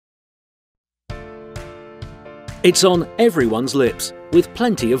It's on everyone's lips, with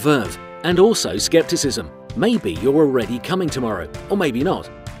plenty of verve, and also skepticism. Maybe you're already coming tomorrow, or maybe not.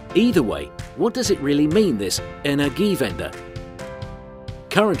 Either way, what does it really mean, this Energiewende?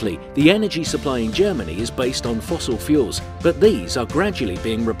 Currently, the energy supply in Germany is based on fossil fuels, but these are gradually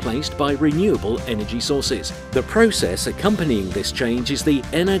being replaced by renewable energy sources. The process accompanying this change is the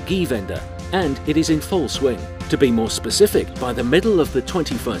Energiewende, and it is in full swing. To be more specific, by the middle of the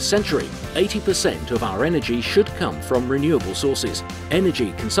 21st century, 80% of our energy should come from renewable sources.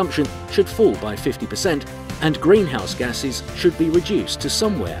 Energy consumption should fall by 50%, and greenhouse gases should be reduced to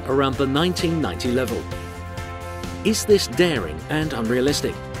somewhere around the 1990 level. Is this daring and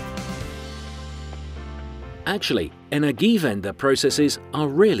unrealistic? Actually, Energiewende processes are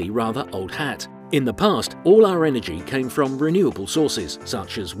really rather old hat. In the past, all our energy came from renewable sources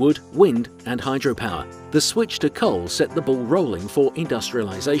such as wood, wind and hydropower. The switch to coal set the ball rolling for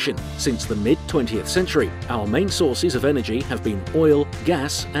industrialization. Since the mid-20th century, our main sources of energy have been oil,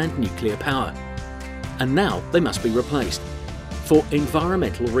 gas and nuclear power. And now they must be replaced, for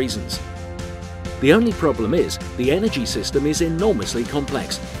environmental reasons. The only problem is, the energy system is enormously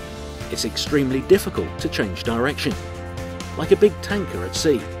complex. It's extremely difficult to change direction, like a big tanker at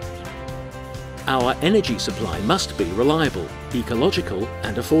sea. Our energy supply must be reliable, ecological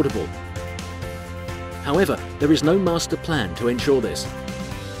and affordable. However, there is no master plan to ensure this.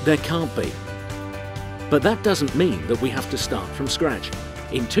 There can't be. But that doesn't mean that we have to start from scratch.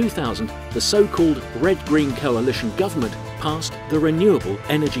 In 2000, the so-called Red-Green Coalition government passed the Renewable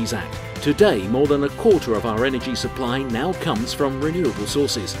Energies Act. Today, more than a quarter of our energy supply now comes from renewable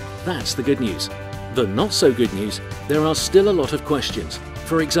sources. That's the good news. The not so good news, there are still a lot of questions.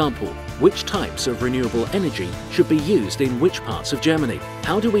 For example, which types of renewable energy should be used in which parts of Germany?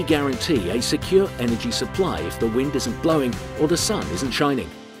 How do we guarantee a secure energy supply if the wind isn't blowing or the sun isn't shining?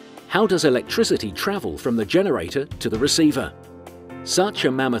 How does electricity travel from the generator to the receiver? Such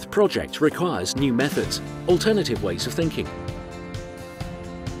a mammoth project requires new methods, alternative ways of thinking.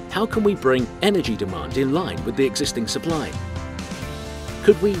 How can we bring energy demand in line with the existing supply?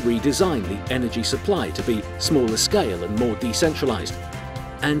 Could we redesign the energy supply to be smaller scale and more decentralized?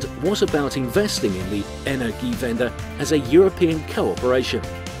 And what about investing in the Energiewende as a European cooperation?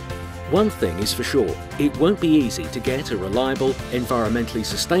 One thing is for sure, it won't be easy to get a reliable, environmentally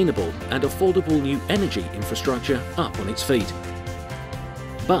sustainable and affordable new energy infrastructure up on its feet.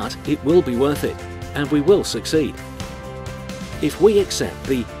 But it will be worth it, and we will succeed. If we accept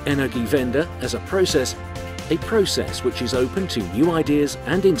the Energiewende as a process which is open to new ideas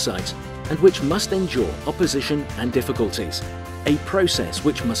and insights, and which must endure opposition and difficulties. A process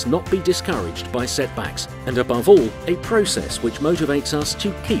which must not be discouraged by setbacks, and above all, a process which motivates us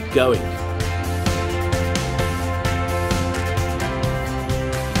to keep going.